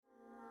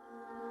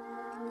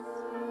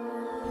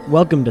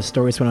Welcome to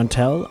Stories We Don't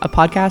Tell, a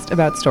podcast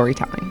about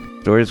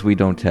storytelling. Stories We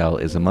Don't Tell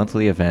is a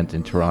monthly event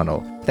in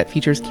Toronto that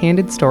features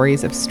candid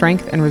stories of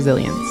strength and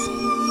resilience.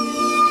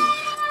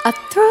 I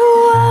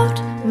threw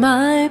out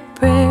my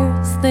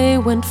prayers, they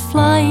went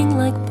flying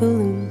like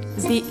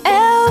balloons. The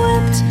air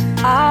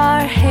whipped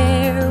our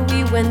hair,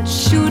 we went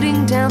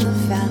shooting down the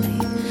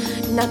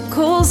valley.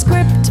 Knuckles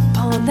gripped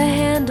upon the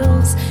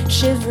handles,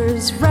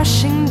 shivers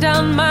rushing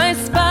down my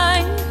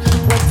spine.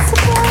 What's the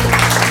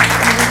point?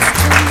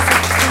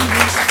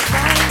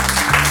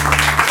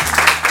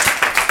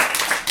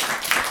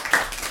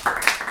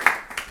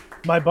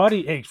 My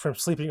body ached from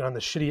sleeping on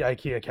the shitty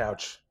IKEA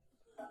couch.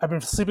 I've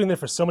been sleeping there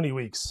for so many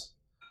weeks.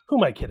 Who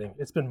am I kidding?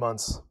 It's been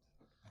months.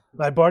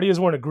 My body has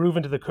worn a groove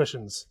into the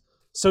cushions,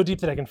 so deep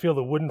that I can feel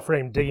the wooden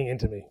frame digging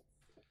into me.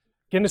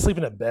 Getting to sleep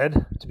in a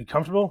bed, to be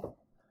comfortable,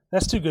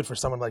 that's too good for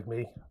someone like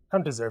me. I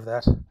don't deserve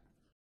that.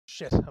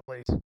 Shit, I'm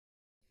late. Do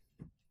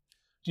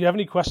you have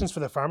any questions for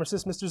the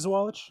pharmacist, Mr.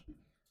 Zawalich?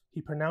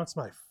 He pronounced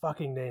my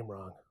fucking name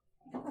wrong.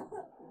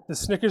 The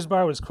Snickers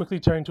bar was quickly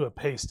turning to a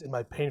paste in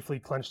my painfully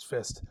clenched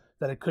fist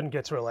that I couldn't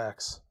get to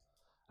relax.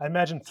 I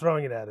imagined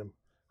throwing it at him,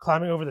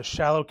 climbing over the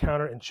shallow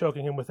counter and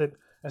choking him with it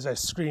as I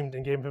screamed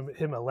and gave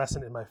him a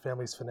lesson in my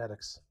family's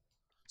phonetics.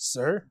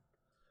 Sir?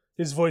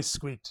 His voice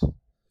squeaked.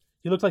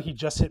 He looked like he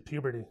just hit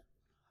puberty.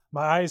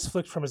 My eyes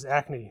flicked from his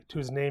acne to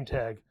his name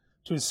tag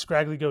to his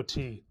scraggly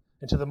goatee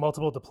and to the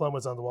multiple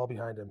diplomas on the wall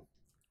behind him.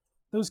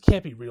 Those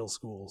can't be real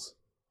schools.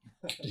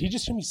 Did he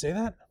just hear me say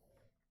that?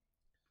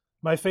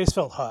 My face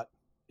felt hot.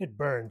 It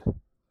burned.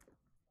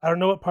 I don't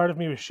know what part of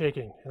me was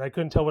shaking, and I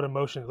couldn't tell what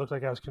emotion it looked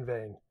like I was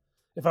conveying.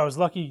 If I was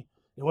lucky,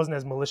 it wasn't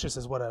as malicious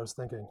as what I was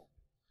thinking.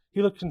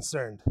 He looked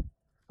concerned.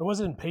 Or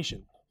was it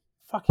impatient?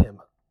 Fuck him.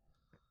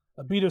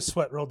 A bead of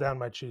sweat rolled down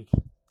my cheek.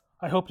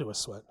 I hoped it was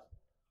sweat.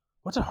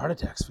 What do heart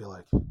attacks feel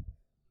like?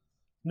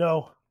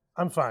 No,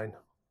 I'm fine.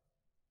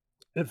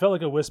 It felt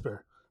like a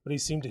whisper, but he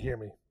seemed to hear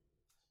me.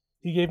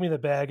 He gave me the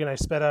bag, and I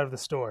sped out of the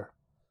store.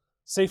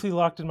 Safely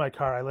locked in my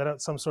car, I let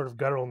out some sort of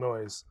guttural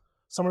noise,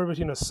 somewhere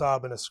between a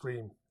sob and a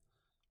scream.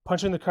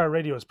 Punching the car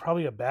radio was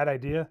probably a bad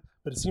idea,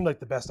 but it seemed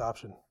like the best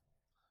option.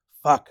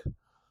 Fuck.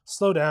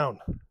 Slow down.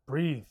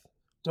 Breathe.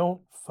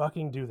 Don't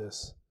fucking do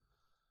this.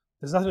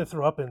 There's nothing to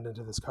throw up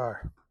into this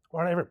car.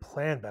 Why don't I ever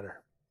plan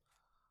better?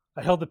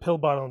 I held the pill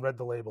bottle and read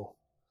the label.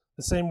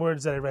 The same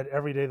words that I read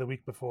every day the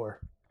week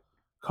before.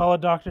 Call a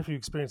doctor if you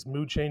experience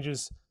mood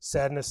changes,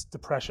 sadness,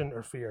 depression,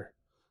 or fear.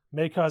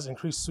 May cause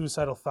increased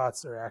suicidal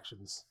thoughts or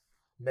actions.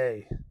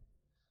 May.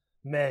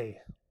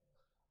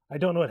 I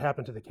don't know what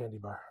happened to the candy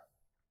bar.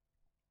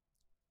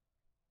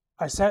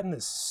 I sat in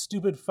this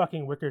stupid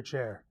fucking wicker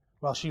chair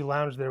while she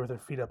lounged there with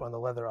her feet up on the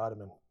leather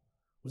ottoman.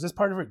 Was this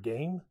part of her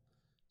game?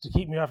 To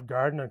keep me off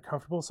guard and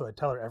uncomfortable so I'd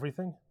tell her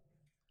everything?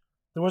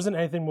 There wasn't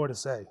anything more to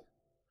say.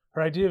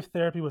 Her idea of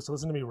therapy was to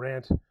listen to me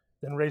rant,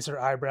 then raise her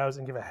eyebrows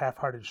and give a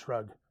half-hearted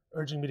shrug,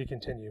 urging me to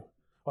continue,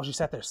 while she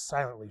sat there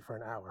silently for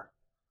an hour.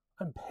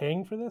 I'm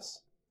paying for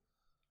this?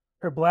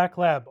 Her black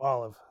lab,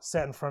 Olive,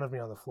 sat in front of me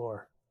on the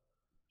floor.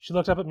 She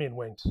looked up at me and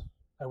winked.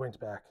 I winked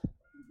back.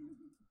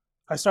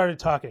 I started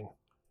talking,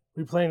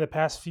 replaying the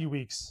past few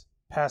weeks,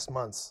 past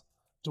months,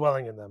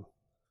 dwelling in them.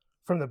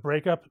 From the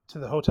breakup to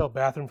the hotel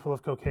bathroom full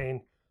of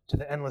cocaine to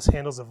the endless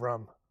handles of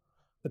rum,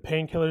 the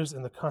painkillers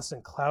and the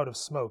constant cloud of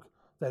smoke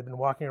that I'd been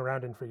walking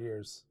around in for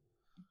years.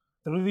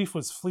 The relief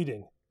was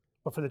fleeting,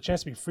 but for the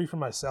chance to be free from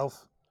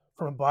myself,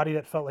 from a body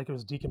that felt like it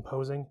was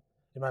decomposing,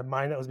 and my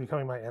mind that was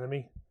becoming my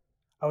enemy,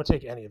 I would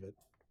take any of it.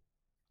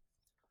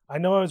 I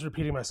know I was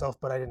repeating myself,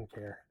 but I didn't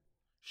care.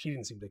 She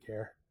didn't seem to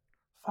care.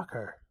 Fuck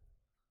her.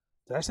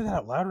 Did I say that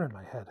out loud or in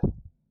my head?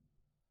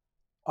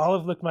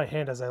 Olive licked my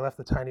hand as I left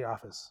the tiny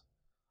office.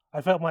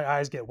 I felt my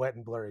eyes get wet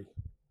and blurry.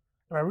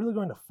 Am I really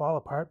going to fall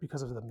apart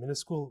because of the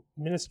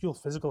minuscule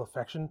physical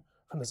affection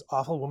from this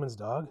awful woman's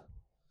dog?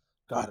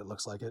 God, it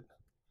looks like it.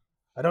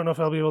 I don't know if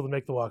I'll be able to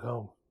make the walk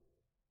home.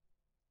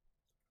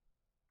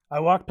 I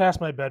walked past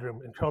my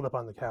bedroom and curled up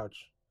on the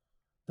couch.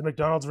 The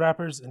McDonald's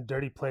wrappers and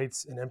dirty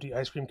plates and empty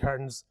ice cream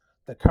cartons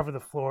that cover the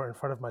floor in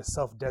front of my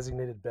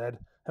self-designated bed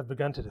have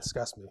begun to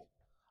disgust me.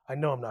 I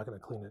know I'm not going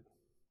to clean it.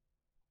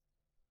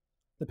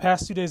 The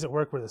past 2 days at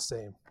work were the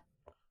same.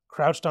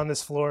 Crouched on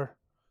this floor,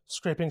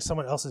 scraping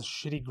someone else's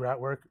shitty grout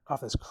work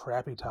off this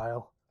crappy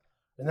tile,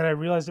 and then I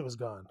realized it was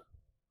gone.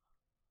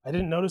 I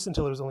didn't notice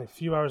until there was only a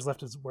few hours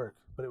left of work,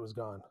 but it was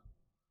gone.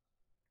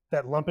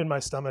 That lump in my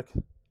stomach,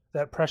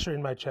 that pressure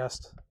in my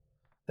chest,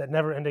 that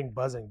never-ending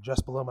buzzing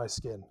just below my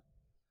skin.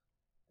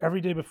 Every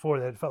day before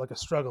that, it felt like a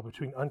struggle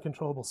between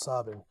uncontrollable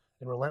sobbing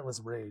and relentless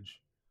rage.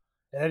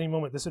 At any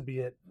moment, this would be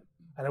it,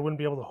 and I wouldn't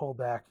be able to hold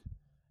back,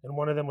 and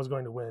one of them was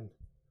going to win,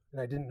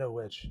 and I didn't know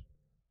which.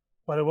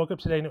 But I woke up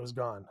today and it was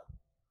gone,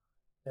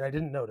 and I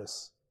didn't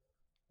notice,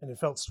 and it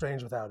felt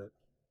strange without it.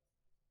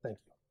 Thank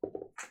you.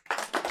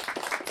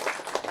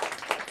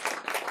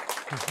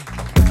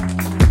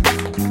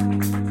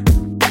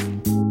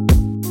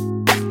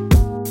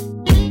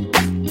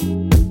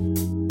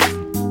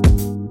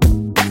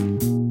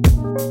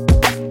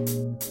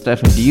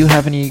 Stefan, do you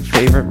have any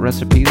favorite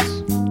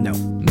recipes? No.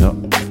 No.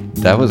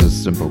 That was a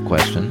simple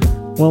question.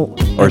 Well,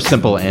 Or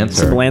simple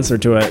answer. simple answer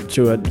to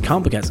a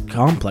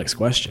complex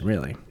question,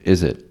 really.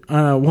 Is it?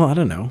 Well, I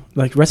don't know.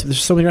 Like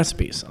there's so many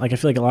recipes. Like I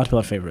feel like a lot of people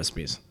have favorite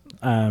recipes.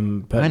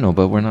 But I know,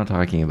 but we're not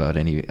talking about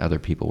any other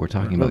people. We're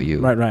talking about you.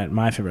 Right.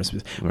 My favorite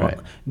recipes. Right.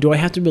 Well, do I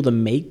have to be able to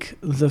make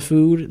the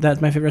food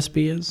that my favorite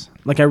recipe is?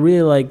 Like I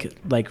really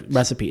like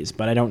recipes,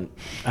 but I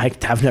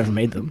have never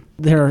made them.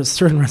 There are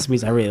certain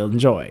recipes I really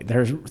enjoy.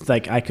 There's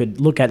like I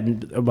could look at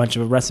a bunch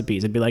of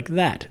recipes and be like,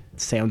 that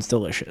sounds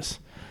delicious.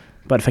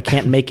 But if I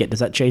can't make it, does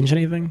that change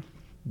anything?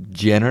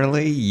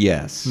 Generally,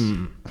 yes.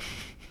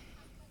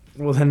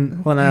 Well,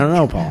 then I don't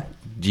know, Paul.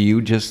 Do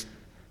you just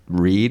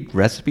read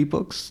recipe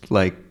books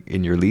like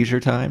in your leisure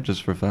time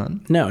just for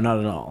fun? No, not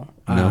at all.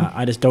 No?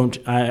 I just don't.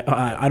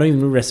 I don't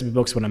even read recipe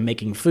books when I'm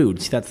making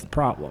food. See, that's the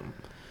problem.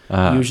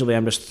 Usually,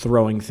 I'm just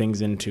throwing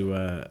things into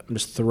a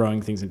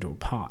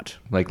pot,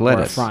 Like or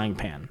lettuce. a frying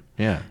pan.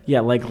 Yeah. Yeah,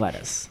 like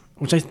lettuce,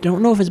 which I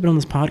don't know if it's been on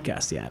this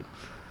podcast yet.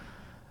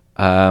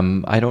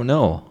 I don't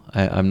know.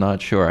 I'm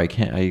not sure. I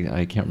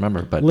can't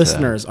remember. But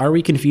Listeners, are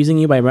we confusing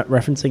you by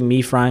referencing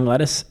me frying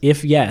lettuce?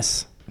 If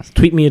yes,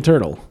 tweet me a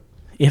turtle.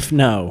 If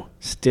no,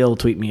 still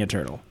tweet me a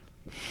turtle.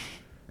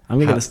 I'm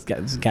gonna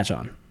get this catch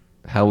on.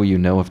 how will you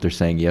know if they're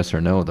saying yes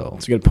or no, though?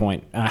 That's a good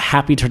point.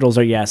 Happy turtles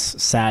are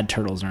yes. Sad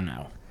turtles are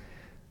no.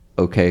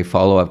 Okay,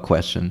 follow-up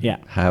question. Yeah.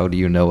 How do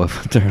you know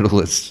if a turtle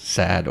is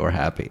sad or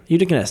happy? You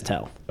can just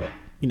tell. You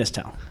can just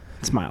tell.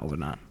 Smiles or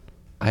not.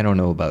 I don't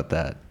know about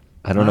that.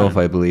 I don't know if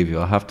I believe you.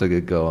 I'll have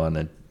to go on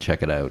and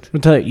check it out. I'll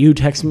tell you. You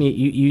text me.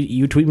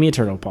 You tweet me a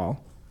turtle,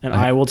 Paul, and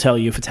I will tell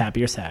you if it's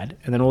happy or sad,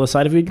 and then we'll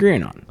decide if we agree or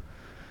not.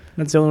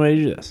 That's the only way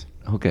to do this.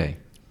 Okay.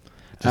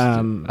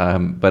 And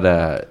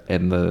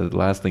the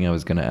last thing I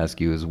was going to ask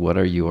you is, what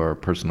are your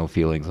personal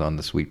feelings on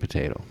the sweet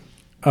potato?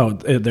 Oh,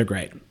 they're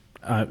great.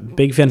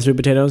 Big fan of sweet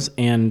potatoes,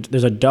 and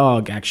there's a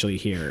dog actually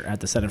here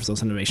at the Center for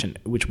Social Innovation,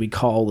 which we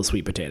call the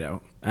sweet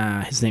potato.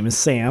 His name is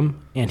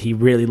Sam, and he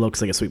really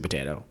looks like a sweet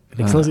potato.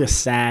 He looks like a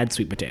sad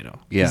sweet potato.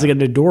 Yeah. He's like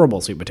an adorable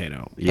sweet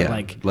potato. But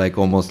Yeah, like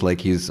almost like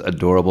he's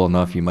adorable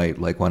enough you might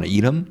like want to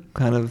eat him.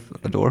 Kind of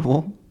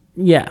adorable.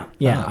 Yeah.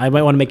 I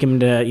might want to make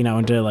him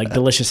into like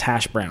delicious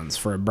hash browns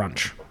for a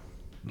brunch.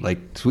 Like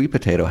sweet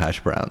potato hash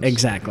browns.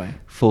 Exactly.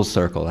 Full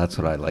circle. That's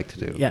what I like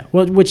to do. Yeah,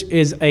 well, which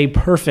is a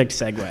perfect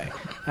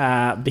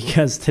segue,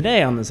 because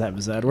today on this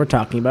episode we're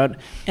talking about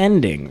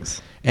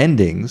endings.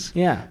 Endings?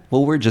 Yeah.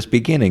 Well, we're just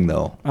beginning,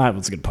 though.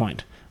 That's a good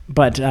point.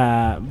 But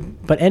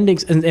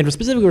endings, and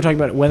specifically we're talking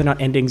about whether or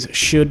not endings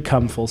should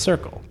come full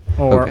circle,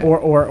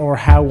 or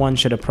how one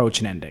should approach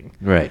an ending.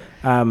 Right.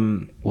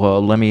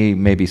 Well, let me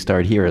maybe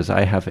start here, as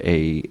I have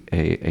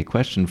a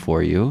question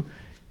for you.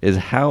 Is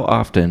how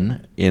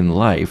often in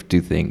life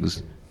do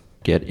things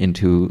get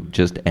into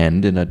just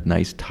end in a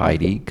nice,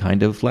 tidy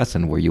kind of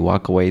lesson where you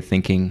walk away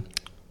thinking,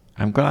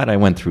 I'm glad I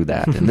went through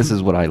that, and this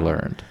is what I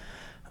learned?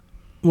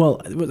 Well,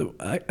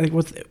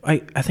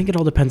 I think it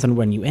all depends on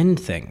when you end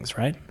things,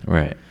 right?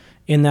 Right.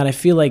 In that I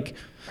feel like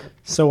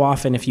so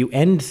often if you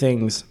end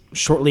things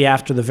shortly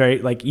after the very,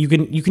 like you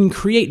can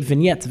create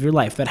vignettes of your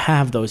life that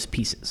have those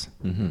pieces,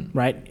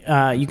 right?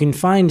 You can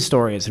find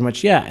stories in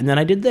which, and then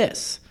I did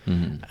this.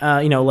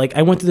 Like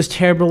I went through this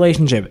terrible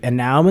relationship and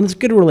now I'm in this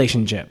good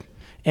relationship.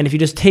 And if you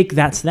just take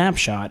that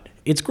snapshot,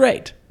 it's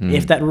great.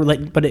 If that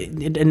but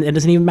it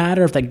doesn't even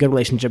matter if that good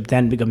relationship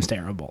then becomes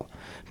terrible,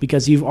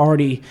 because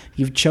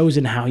you've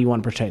chosen how you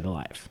want to portray the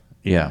life.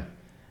 Yeah.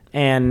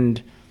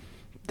 And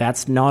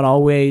that's not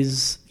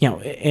always,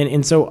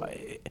 and so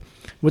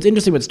what's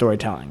interesting with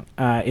storytelling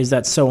is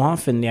that so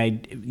often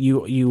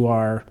you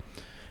are,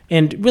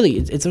 and really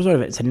it's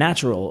a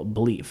natural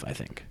belief, I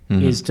think,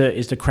 is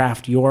to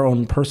craft your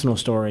own personal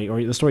story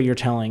or the story you're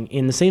telling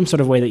in the same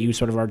sort of way that you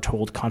sort of are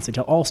told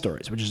constantly tell all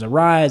stories, which is a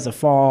rise, a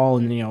fall,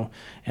 and and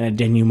a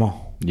denouement.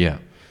 Yeah.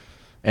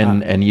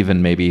 And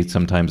even maybe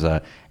sometimes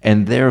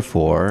and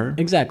therefore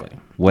exactly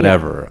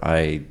whatever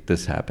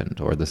this happened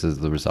or this is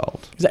the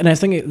result. And I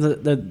think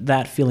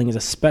that feeling is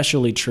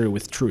especially true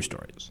with true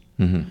stories.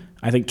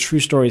 I think true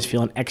stories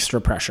feel an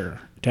extra pressure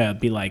to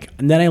be like,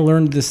 and then I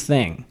learned this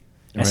thing,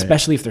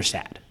 especially if they're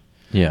sad.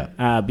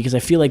 Yeah. Because I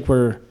feel like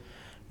we're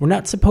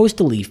not supposed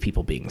to leave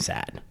people being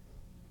sad.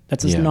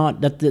 That's just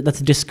not that's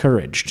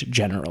discouraged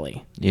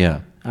generally. Yeah.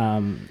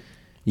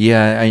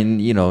 Yeah,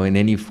 and in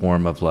any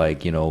form of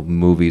like,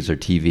 movies or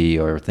TV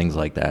or things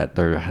like that,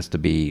 there has to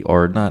be,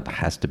 or not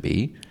has to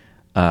be,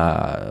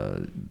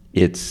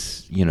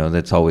 it's,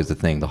 that's always the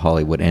thing, the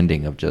Hollywood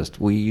ending of just,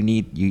 well,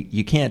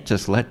 you can't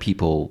just let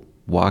people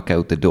walk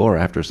out the door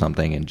after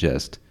something and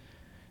just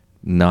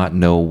not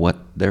know what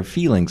they're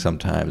feeling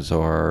sometimes,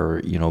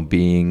 or,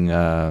 being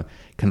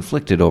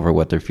conflicted over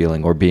what they're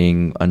feeling, or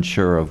being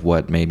unsure of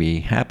what maybe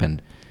happened.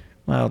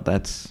 Well,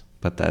 that's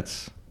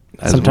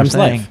sometimes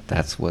life.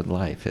 That's what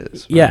life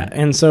is. Right? Yeah,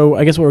 and so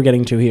I guess what we're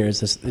getting to here is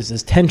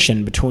this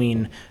tension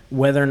between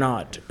whether or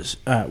not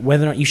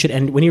you should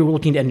end, when you're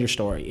looking to end your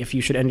story, if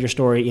you should end your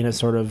story in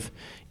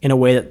a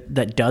way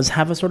that does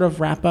have a sort of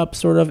wrap up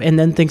and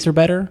then things are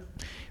better,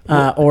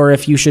 or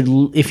if you should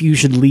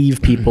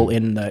leave people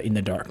in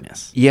the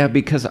darkness. Yeah,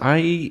 because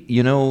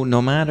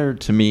no matter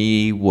to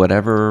me,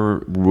 whatever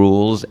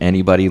rules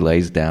anybody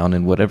lays down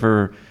and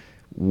whatever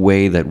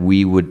way that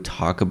we would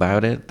talk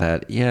about it,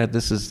 that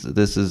this is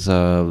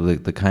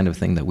the kind of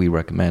thing that we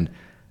recommend.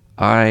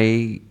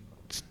 I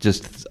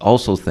just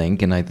also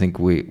think, and I think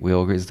we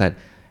all agree, is that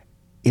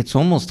it's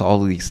almost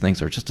all of these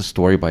things are just a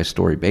story by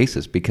story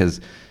basis, because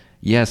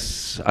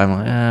yes,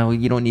 I'm like,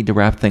 you don't need to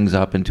wrap things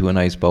up into a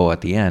nice bow at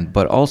the end,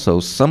 but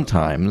also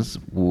sometimes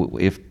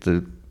if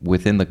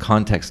within the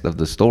context of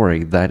the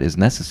story that is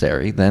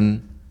necessary,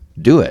 then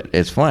do it.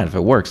 It's fine if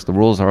it works. The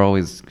rules are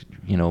always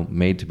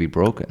made to be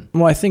broken.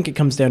 Well, I think it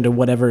comes down to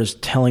whatever is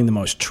telling the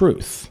most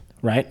truth.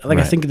 Right? Like,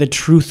 Right. I think the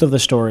truth of the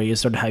story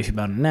is sort of how you feel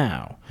about it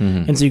now.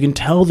 Mm-hmm. And so you can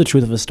tell the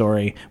truth of a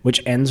story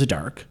which ends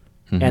dark,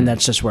 Mm-hmm. and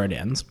that's just where it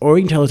ends, or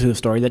you can tell the truth of a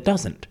story that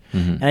doesn't.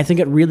 Mm-hmm. And I think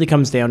it really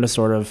comes down to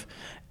sort of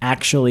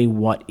actually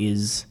what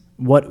you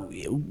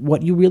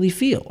really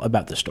feel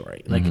about the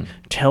story. Like, Mm-hmm.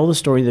 tell the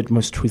story the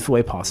most truthful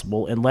way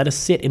possible, and let us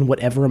sit in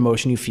whatever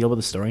emotion you feel about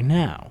the story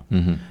now.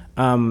 Mm-hmm.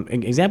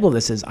 An example of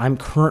this is I'm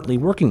currently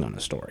working on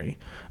a story.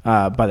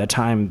 By the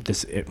time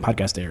this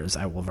podcast airs,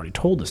 I will have already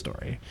told the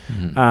story,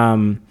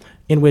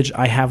 in which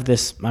I have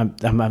this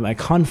my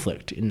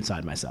conflict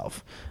inside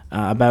myself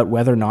about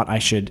whether or not I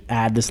should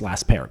add this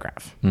last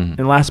paragraph. And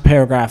the last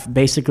paragraph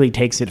basically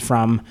takes it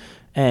from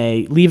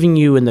leaving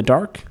you in the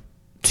dark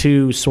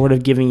to sort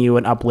of giving you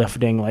an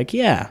uplifting, like,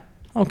 yeah,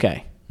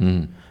 okay.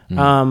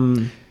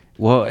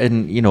 Well,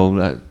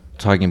 and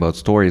talking about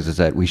stories, is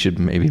that we should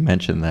maybe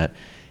mention that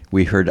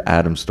we heard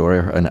Adam's story,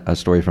 a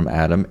story from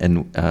Adam,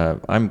 and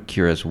I'm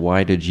curious,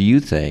 why did you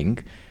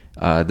think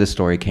this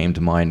story came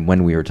to mind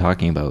when we were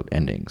talking about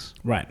endings?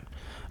 Right.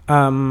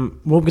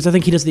 Well, because I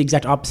think he does the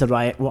exact opposite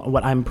of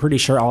what I'm pretty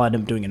sure I'll end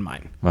up doing in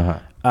mine.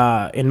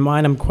 In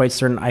mine, I'm quite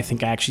certain. I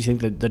actually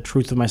think that the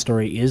truth of my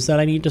story is that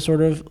I need to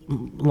sort of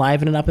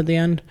liven it up at the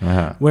end.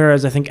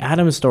 Whereas I think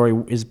Adam's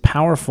story is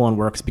powerful and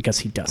works because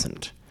he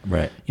doesn't.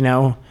 Right.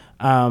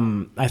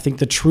 I think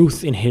the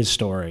truth in his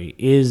story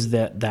is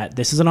that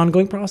this is an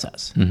ongoing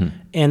process.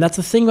 And that's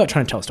the thing about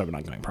trying to tell a story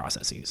about ongoing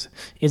processes,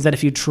 is that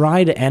if you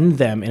try to end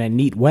them in a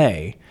neat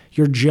way,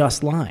 you're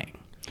just lying.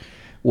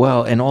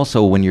 Well, and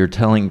also when you're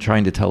trying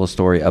to tell a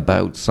story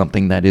about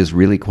something that is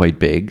really quite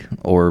big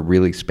or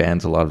really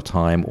spans a lot of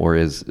time or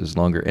is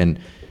longer, and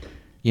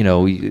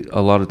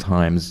a lot of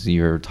times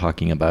you're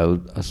talking about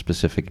a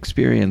specific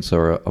experience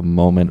or a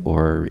moment,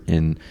 or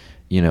in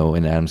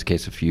Adam's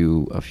case,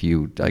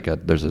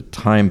 there's a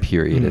time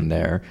period in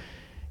there,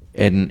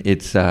 and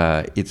it's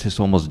just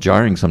almost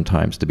jarring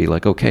sometimes to be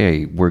like,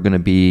 okay,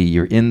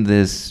 you're in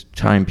this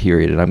time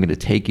period, and I'm going to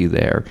take you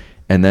there.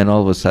 And then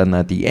all of a sudden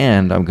at the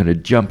end, I'm going to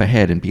jump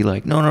ahead and be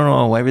like,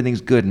 no,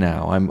 everything's good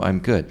now. I'm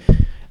good.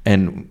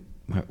 And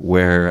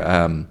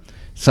where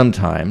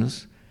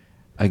sometimes,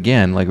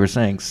 again, like we're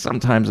saying,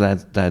 sometimes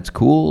that's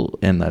cool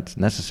and that's a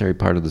necessary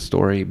part of the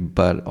story,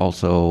 but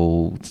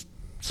also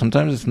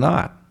sometimes it's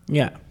not.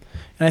 Yeah.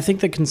 And I think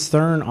the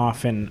concern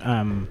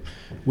often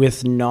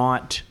with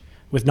not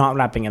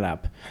wrapping it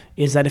up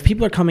is that if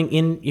people are coming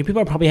in, people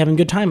are probably having a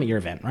good time at your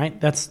event,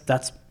 right? That's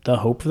the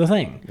hope of the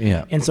thing.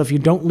 Yeah. And so if you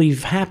don't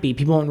leave happy,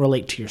 people won't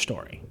relate to your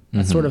story.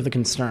 That's sort of the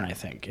concern, I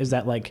think, is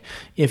that, like,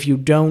 if you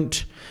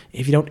don't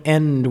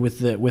end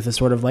with a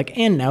sort of like,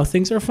 and now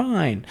things are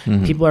fine,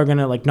 people are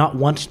gonna like not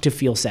want to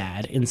feel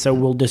sad, and so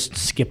we'll just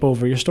skip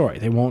over your story.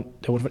 They won't.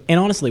 And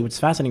honestly, what's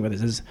fascinating about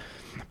this is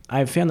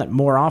I've found that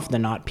more often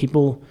than not,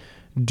 people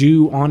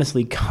do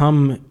honestly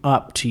come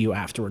up to you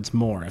afterwards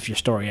more if your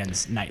story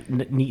ends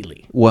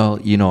neatly. Well,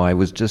 I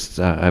was just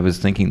I was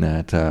thinking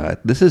that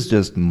this is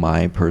just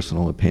my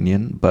personal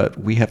opinion, but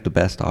we have the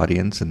best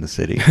audience in the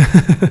city,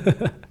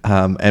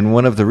 and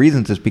one of the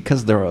reasons is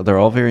because they're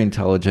all very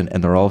intelligent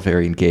and they're all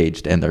very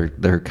engaged, and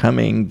they're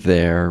coming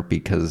there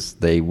because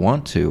they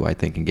want to, I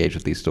think, engage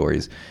with these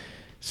stories.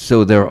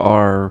 So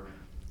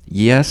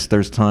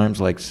there's times,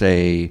 like,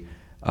 say,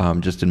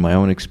 just in my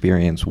own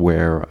experience,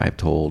 where I've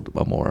told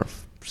a more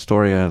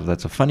story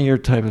that's a funnier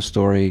type of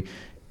story,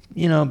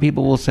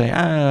 people will say,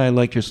 I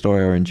liked your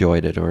story or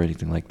enjoyed it or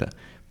anything like that.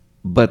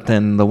 But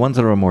then the ones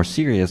that are more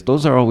serious,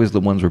 those are always the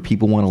ones where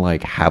people want to,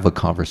 like, have a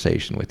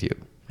conversation with you.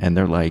 And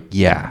they're like,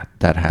 yeah,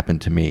 that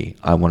happened to me.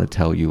 I want to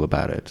tell you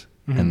about it.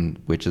 And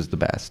which is the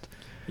best.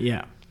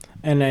 Yeah.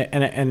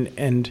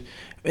 And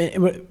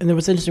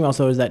what's interesting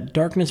also is that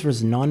darkness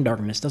versus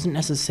non-darkness doesn't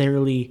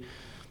necessarily...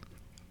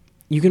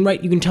 You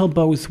can tell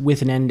both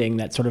with an ending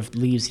that sort of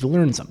leaves you to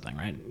learn something,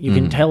 right? You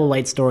can tell a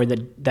light story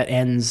that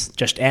ends,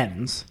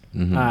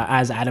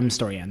 as Adam's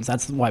story ends.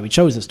 That's why we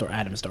chose the story,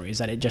 Adam's story, is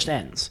that it just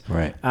ends.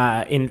 Right.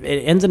 It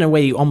ends in a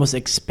way you almost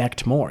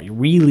expect more. You're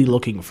really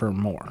looking for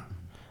more.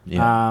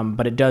 Yeah.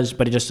 But it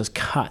just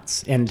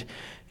cuts. And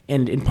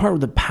in part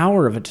of the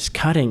power of it just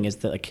cutting is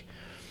that, like,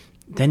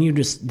 then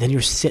you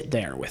sit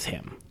there with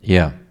him.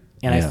 Yeah.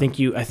 And I think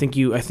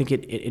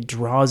it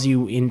draws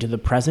you into the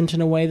present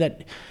in a way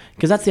that,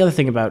 because that's the other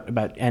thing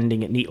about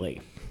ending it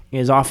neatly,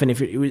 is often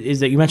is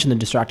that you mentioned the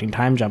distracting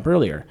time jump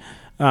earlier,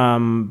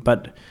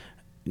 but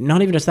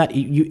not even just that,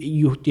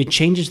 it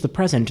changes the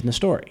present in the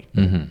story.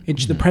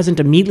 The present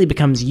immediately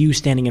becomes you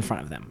standing in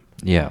front of them.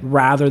 Yeah.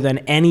 Rather than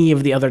any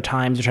of the other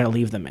times you're trying to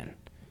leave them in.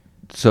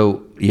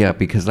 So yeah,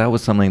 because that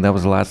was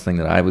the last thing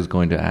that I was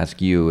going to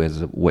ask you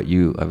is what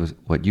you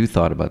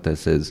thought about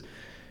this is,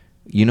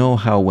 you know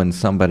how when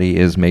somebody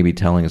is maybe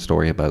telling a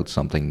story about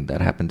something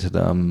that happened to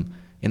them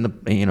in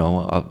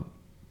the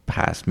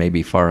past,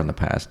 maybe far in the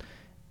past,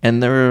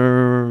 and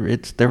they're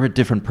a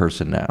different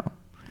person now.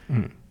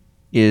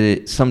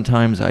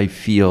 Sometimes I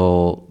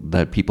feel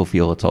that people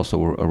feel it's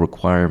also a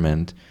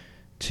requirement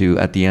to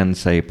at the end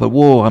say, but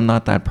whoa, I'm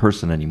not that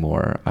person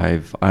anymore.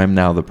 I'm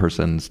now the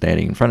person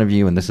standing in front of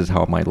you, and this is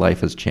how my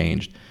life has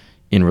changed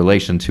in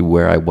relation to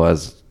where I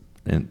was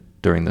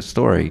during the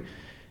story.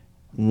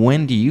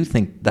 When do you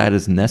think that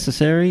is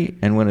necessary,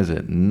 and when is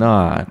it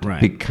not?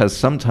 Right. Because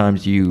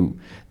sometimes through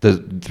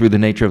the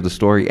nature of the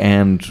story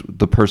and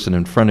the person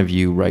in front of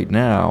you right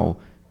now,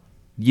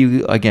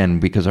 you, again,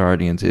 because our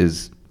audience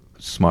is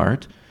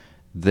smart,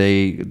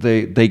 they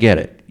get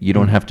it. You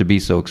don't have to be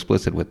so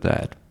explicit with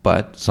that.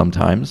 But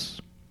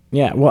sometimes,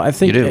 yeah. Well, I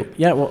think you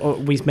do. Well,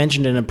 we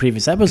mentioned in a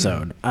previous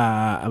episode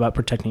about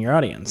protecting your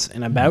audience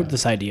and about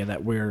this idea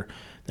that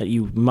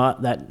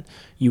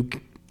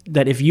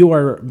that if you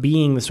are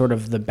being the sort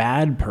of the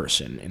bad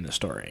person in the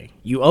story,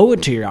 you owe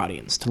it to your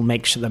audience to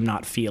make sure them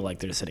not feel like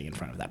they're sitting in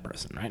front of that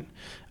person, right?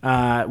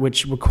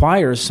 Which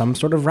requires some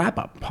sort of wrap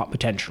up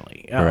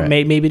potentially. Right.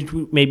 Maybe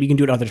you can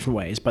do it other different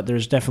ways, but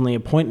there's definitely a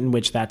point in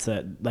which that's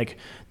a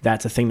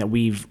thing that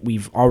we've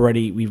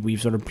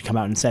sort of come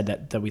out and said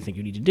that we think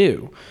you need to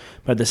do.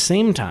 But at the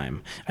same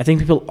time, I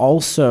think people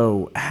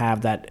also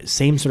have that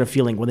same sort of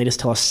feeling when they just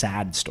tell a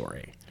sad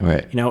story.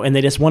 Right. And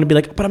they just want to be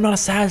like, but I'm not a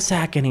sad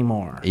sack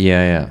anymore.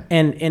 Yeah.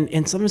 And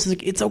sometimes it's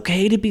like, it's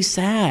okay to be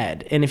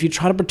sad. And if you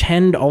try to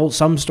pretend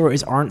some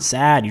stories aren't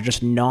sad, you're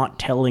just not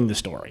telling the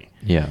story.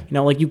 Yeah.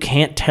 Like you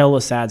can't tell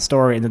a sad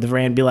story and then the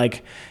very end be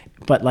like,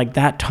 but like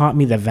that taught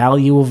me the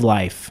value of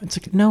life. It's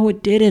like, no,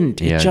 it didn't.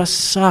 Yeah. It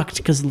just sucked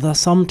because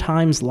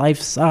sometimes life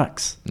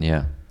sucks.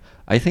 Yeah.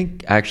 I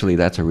think actually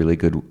that's a really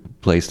good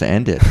place to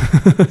end it.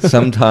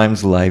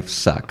 Sometimes life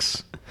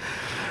sucks.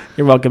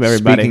 You're welcome,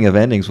 everybody. Speaking of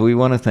endings, we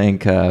want to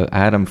thank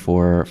Adam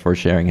for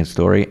sharing his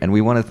story, and we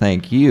want to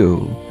thank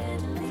you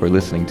for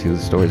listening to the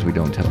Stories We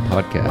Don't Tell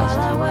podcast.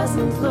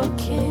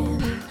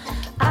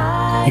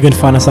 You can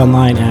find us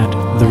online at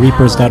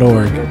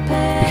thereapers.org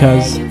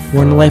because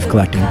we're in the life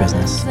collecting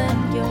business.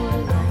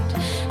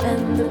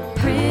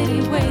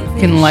 You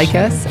can like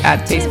us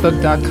at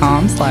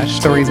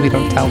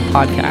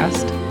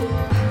facebook.com/storieswedon'ttellpodcast.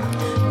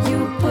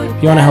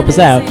 If you want to help us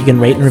out, you can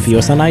rate and review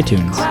us on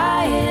iTunes.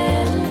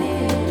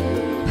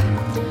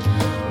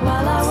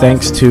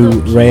 Thanks to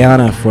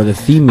Rihanna for the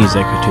theme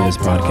music to this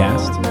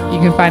podcast. You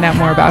can find out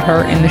more about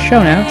her in the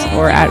show notes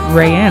or at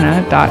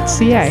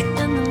rayanna.ca.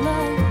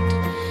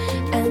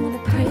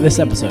 This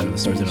episode of the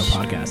Stories We Don't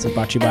Tell podcast is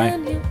brought to you by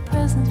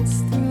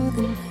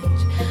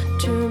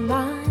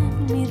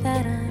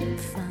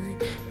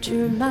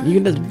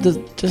you can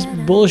just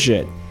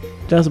bullshit.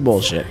 Just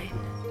bullshit.